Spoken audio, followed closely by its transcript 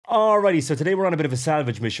Alrighty, so today we're on a bit of a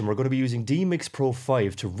salvage mission. We're going to be using DeMIX Pro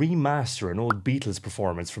 5 to remaster an old Beatles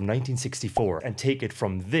performance from 1964 and take it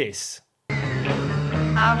from this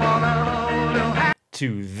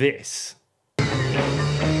to this.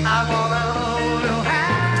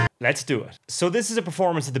 Let's do it. So this is a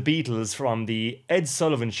performance of the Beatles from the Ed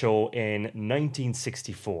Sullivan Show in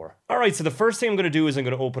 1964. Alright, so the first thing I'm going to do is I'm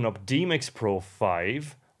going to open up DeMIX Pro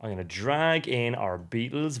 5. I'm going to drag in our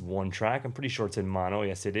Beatles one track. I'm pretty sure it's in mono.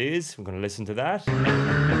 Yes, it is. We're going to listen to that.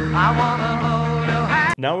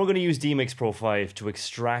 Now we're going to use DeMIX Pro 5 to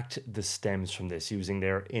extract the stems from this using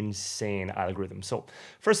their insane algorithm. So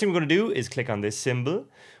first thing we're going to do is click on this symbol.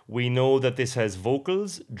 We know that this has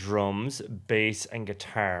vocals, drums, bass, and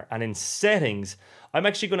guitar. And in settings, I'm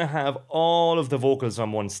actually going to have all of the vocals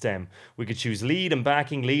on one stem. We could choose lead and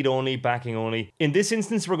backing, lead only, backing only. In this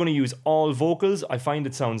instance, we're going to use all vocals. I find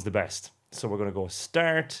it sounds the best. So we're going to go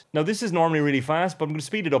start. Now this is normally really fast, but I'm going to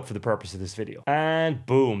speed it up for the purpose of this video. And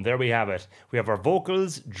boom, there we have it. We have our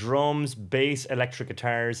vocals, drums, bass, electric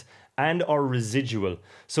guitars, and our residual.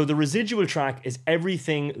 So the residual track is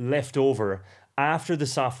everything left over after the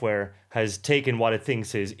software has taken what it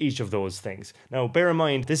thinks is each of those things. Now, bear in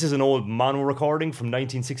mind, this is an old mono recording from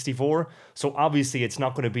 1964, so obviously it's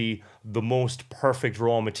not going to be the most perfect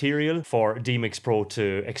raw material for DeMIX Pro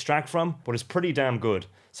to extract from, but it's pretty damn good.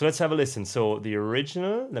 So let's have a listen. So the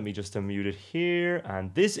original, let me just unmute it here,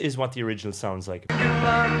 and this is what the original sounds like.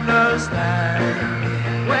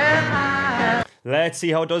 Let's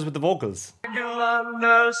see how it does with the vocals.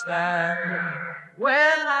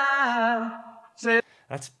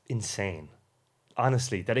 That's insane.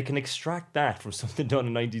 Honestly, that it can extract that from something done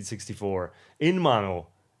in 1964 in mono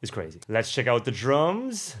is crazy. Let's check out the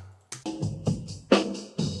drums.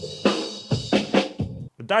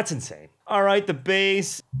 But that's insane. All right, the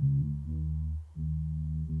bass.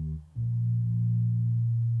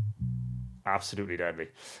 Absolutely deadly.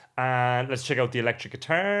 And let's check out the electric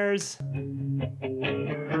guitars.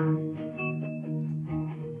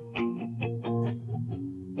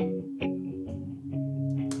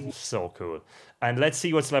 So cool. And let's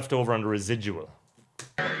see what's left over on the residual.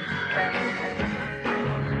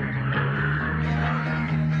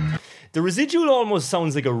 The residual almost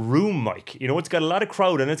sounds like a room mic. You know, it's got a lot of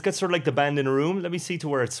crowd and it's got sort of like the band in a room. Let me see to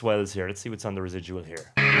where it swells here. Let's see what's on the residual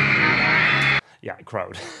here. Yeah,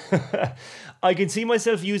 crowd. I can see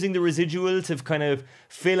myself using the residual to kind of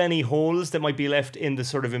fill any holes that might be left in the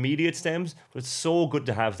sort of immediate stems, but it's so good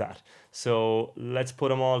to have that. So let's put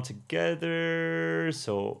them all together.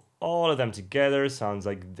 So all of them together sounds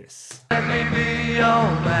like this. Take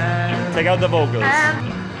out the vocals.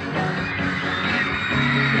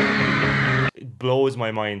 It blows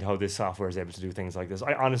my mind how this software is able to do things like this.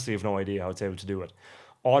 I honestly have no idea how it's able to do it.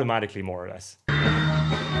 Automatically, more or less.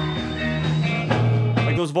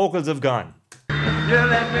 Like those vocals have gone.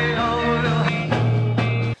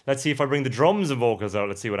 Let's see if I bring the drums and vocals out.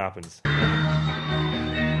 Let's see what happens.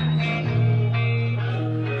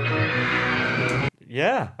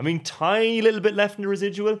 Yeah, I mean, tiny little bit left in the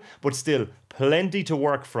residual, but still plenty to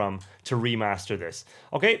work from to remaster this.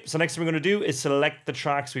 Okay, so next thing we're going to do is select the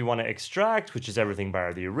tracks we want to extract, which is everything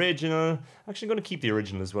bar the original. Actually, I'm going to keep the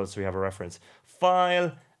original as well so we have a reference.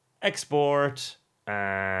 File, export,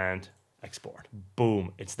 and export.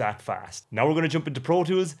 Boom, it's that fast. Now we're going to jump into Pro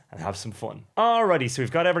Tools and have some fun. Alrighty, so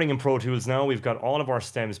we've got everything in Pro Tools now. We've got all of our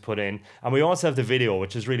stems put in, and we also have the video,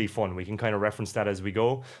 which is really fun. We can kind of reference that as we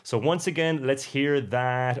go. So once again, let's hear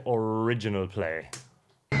that original play.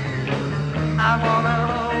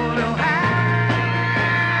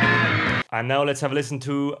 And now let's have a listen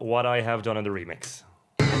to what I have done in the remix.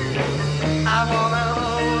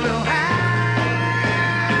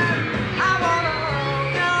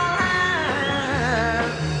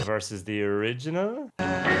 Versus the original.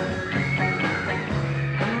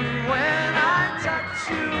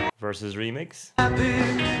 Versus remix.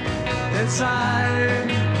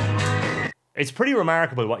 It's pretty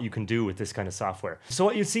remarkable what you can do with this kind of software. So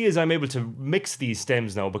what you see is I'm able to mix these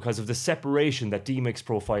stems now because of the separation that DeMIX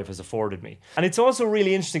Pro 5 has afforded me. And it's also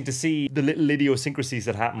really interesting to see the little idiosyncrasies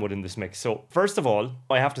that happen within this mix. So first of all,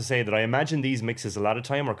 I have to say that I imagine these mixes a lot of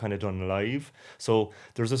time are kind of done live. So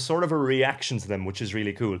there's a sort of a reaction to them, which is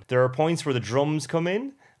really cool. There are points where the drums come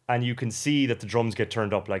in, and you can see that the drums get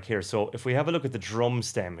turned up like here. So if we have a look at the drum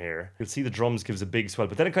stem here, you'll see the drums gives a big swell,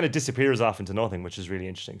 but then it kind of disappears off into nothing, which is really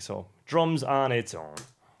interesting. So drums on its own.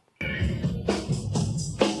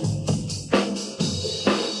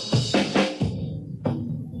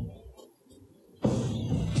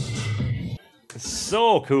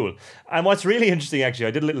 So cool. And what's really interesting, actually,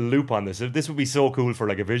 I did a little loop on this. This would be so cool for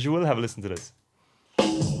like a visual. Have a listen to this.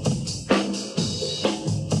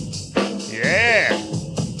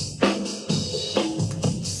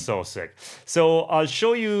 sick. So I'll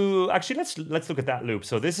show you, actually, let's look at that loop.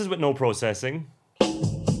 So this is with no processing.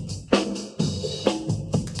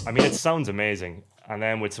 I mean, it sounds amazing. And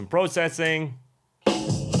then with some processing.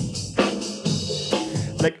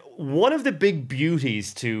 Like, one of the big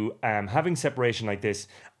beauties to having separation like this,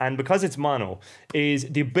 and because it's mono, is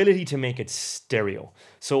the ability to make it stereo.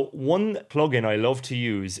 So one plugin I love to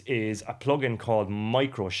use is a plugin called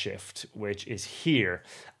Microshift, which is here.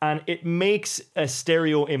 And it makes a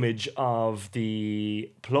stereo image of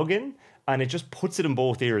the plugin, and it just puts it in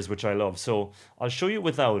both ears, which I love. So I'll show you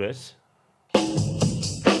without it.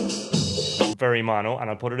 Very mono, and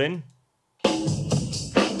I'll put it in.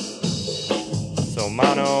 So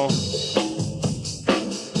mono.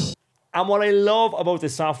 And what I love about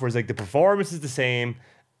this software is like the performance is the same,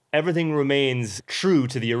 everything remains true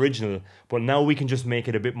to the original, but now we can just make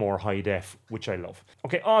it a bit more high def, which I love.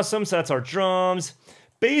 Okay, awesome, so that's our drums.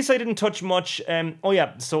 Bass I didn't touch much. Oh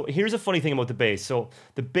yeah, so here's a funny thing about the bass. So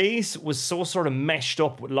the bass was so sort of meshed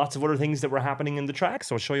up with lots of other things that were happening in the track,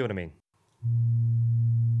 so I'll show you what I mean.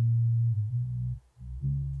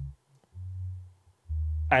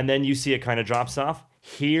 And then you see it kind of drops off.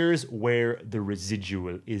 Here's where the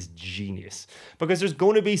residual is genius. Because there's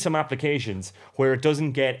going to be some applications where it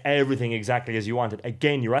doesn't get everything exactly as you want it.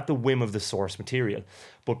 Again, you're at the whim of the source material.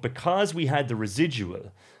 But because we had the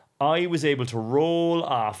residual, I was able to roll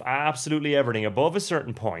off absolutely everything above a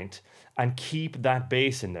certain point and keep that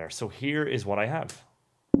bass in there. So here is what I have.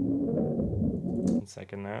 1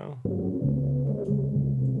 second now.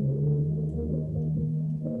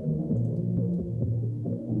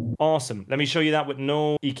 Awesome. Let me show you that with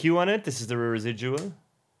no EQ on it. This is the residual.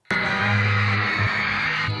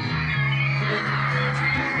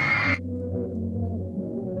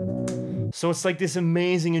 So it's like this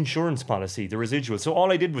amazing insurance policy, the residual. So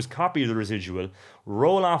all I did was copy the residual,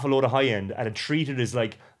 roll off a load of high end, and it treated as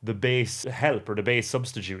like the bass help or the bass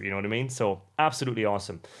substitute, you know what I mean? So absolutely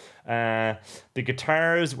awesome. The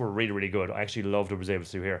guitars were really, really good. I actually loved what I was able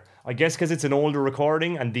to do here. I guess because it's an older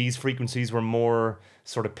recording and these frequencies were more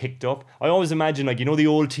sort of picked up. I always imagine, like, you know, the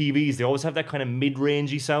old TVs, they always have that kind of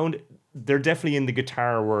mid-rangey sound. They're definitely in the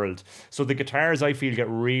guitar world. So the guitars, I feel, get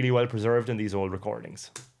really well preserved in these old recordings.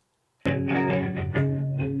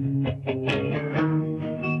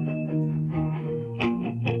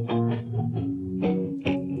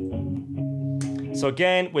 So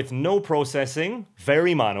again, with no processing,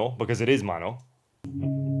 very mono, because it is mono.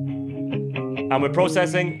 And with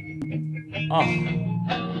processing,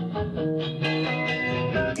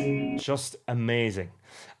 just amazing.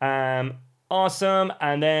 Awesome.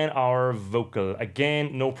 And then our vocal.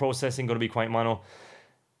 Again, no processing, going to be quite mono.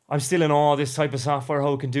 I'm still in awe of this type of software,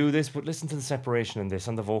 how it can do this, but listen to the separation in this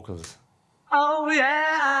and the vocals. Oh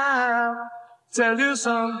yeah, tell you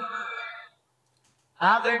some.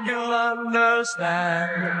 I think you'll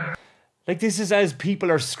understand. Like, this is as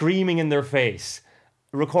people are screaming in their face.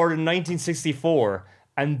 Recorded in 1964,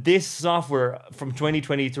 and this software from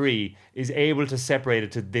 2023 is able to separate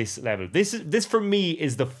it to this level. This for me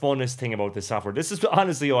is the funnest thing about this software. This is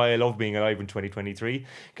honestly why I love being alive in 2023,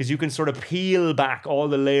 because you can sort of peel back all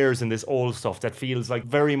the layers in this old stuff that feels like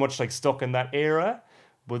very much like stuck in that era.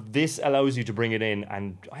 But this allows you to bring it in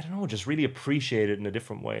and, I don't know, just really appreciate it in a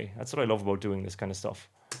different way. That's what I love about doing this kind of stuff.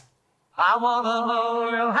 I wanna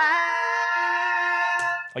hold your hand.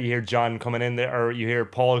 Oh, you hear John coming in there, or you hear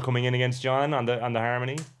Paul coming in against John on the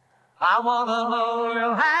harmony. I wanna hold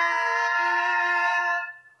your hand.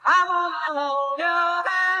 I wanna hold your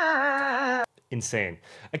hand. Insane.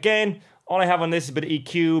 Again, all I have on this is a bit of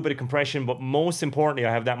EQ, a bit of compression, but most importantly,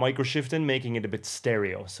 I have that micro shift in, making it a bit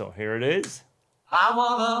stereo. So here it is. I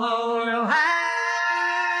wanna hold your hand.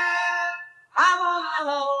 I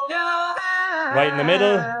wanna hold your hand. Right in the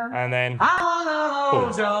middle, and then I wanna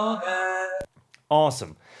hold your hand.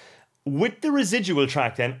 Awesome. With the residual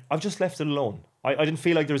track then, I've just left it alone. I didn't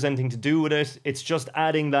feel like there was anything to do with it. It's just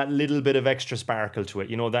adding that little bit of extra sparkle to it.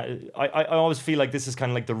 You know, that I always feel like this is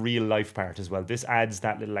kind of like the real life part as well. This adds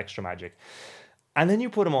that little extra magic. And then you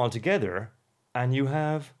put them all together and you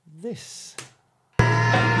have this.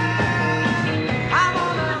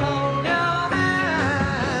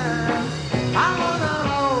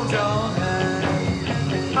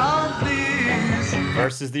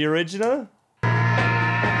 Versus the original.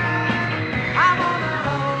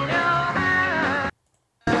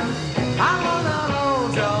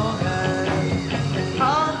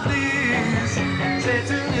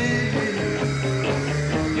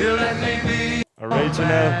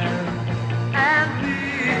 Original.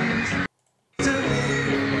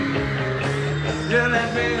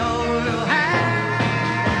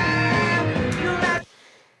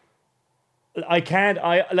 I can't.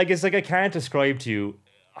 It's like I can't describe to you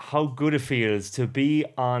how good it feels to be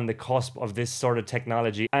on the cusp of this sort of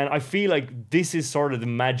technology. And I feel like this is sort of the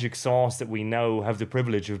magic sauce that we now have the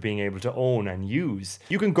privilege of being able to own and use.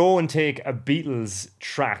 You can go and take a Beatles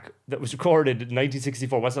track that was recorded in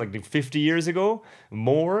 1964, what's it, like 50 years ago,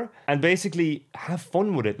 more, and basically have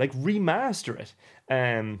fun with it, like remaster it.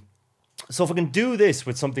 So if I can do this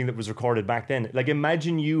with something that was recorded back then, like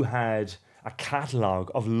imagine you had a catalog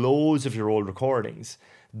of loads of your old recordings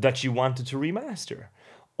that you wanted to remaster.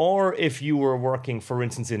 Or if you were working, for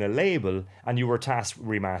instance, in a label and you were tasked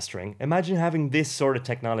remastering, imagine having this sort of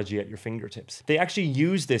technology at your fingertips. They actually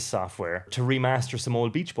use this software to remaster some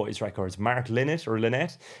old Beach Boys records. Mark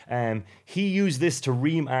Lynette, he used this to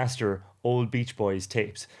remaster old Beach Boys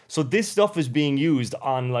tapes. So this stuff is being used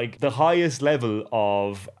on like the highest level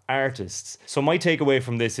of artists. So my takeaway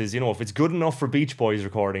from this is, if it's good enough for Beach Boys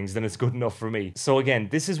recordings, then it's good enough for me. So again,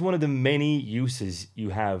 this is one of the many uses you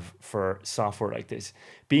have for software like this.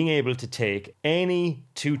 Being able to take any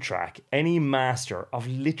 2-track, any master of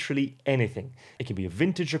literally anything. It can be a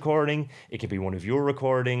vintage recording, it can be one of your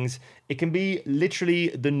recordings, it can be literally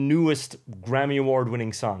the newest Grammy Award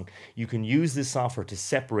winning song. You can use this software to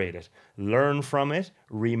separate it, learn from it,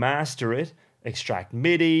 remaster it, extract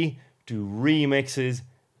MIDI, do remixes.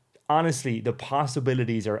 Honestly, the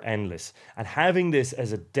possibilities are endless. And having this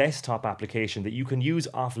as a desktop application that you can use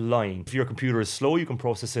offline. If your computer is slow, you can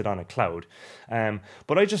process it on a cloud.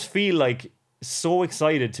 But I just feel like so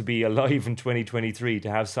excited to be alive in 2023, to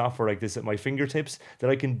have software like this at my fingertips, that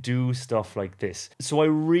I can do stuff like this. So I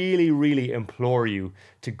really, really implore you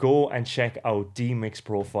to go and check out DeMIX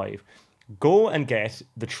Pro 5. Go and get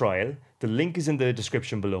the trial. The link is in the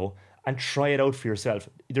description below. And try it out for yourself.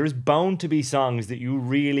 There's bound to be songs that you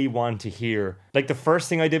really want to hear. Like the first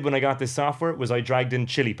thing I did when I got this software was I dragged in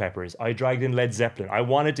Chili Peppers. I dragged in Led Zeppelin. I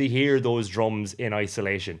wanted to hear those drums in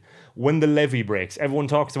isolation. When the levee breaks, everyone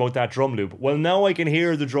talks about that drum loop. Well, now I can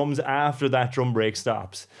hear the drums after that drum break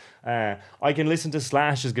stops. I can listen to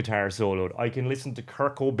Slash's guitar soloed. I can listen to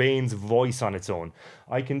Kurt Cobain's voice on its own.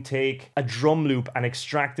 I can take a drum loop and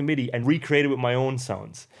extract the MIDI and recreate it with my own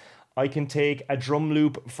sounds. I can take a drum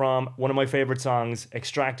loop from one of my favorite songs,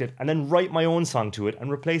 extract it, and then write my own song to it and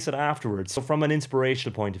replace it afterwards. So from an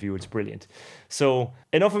inspirational point of view, it's brilliant. So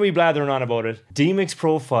enough of me blathering on about it. DeMIX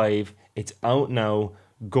Pro 5, it's out now.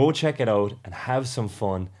 Go check it out and have some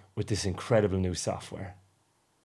fun with this incredible new software.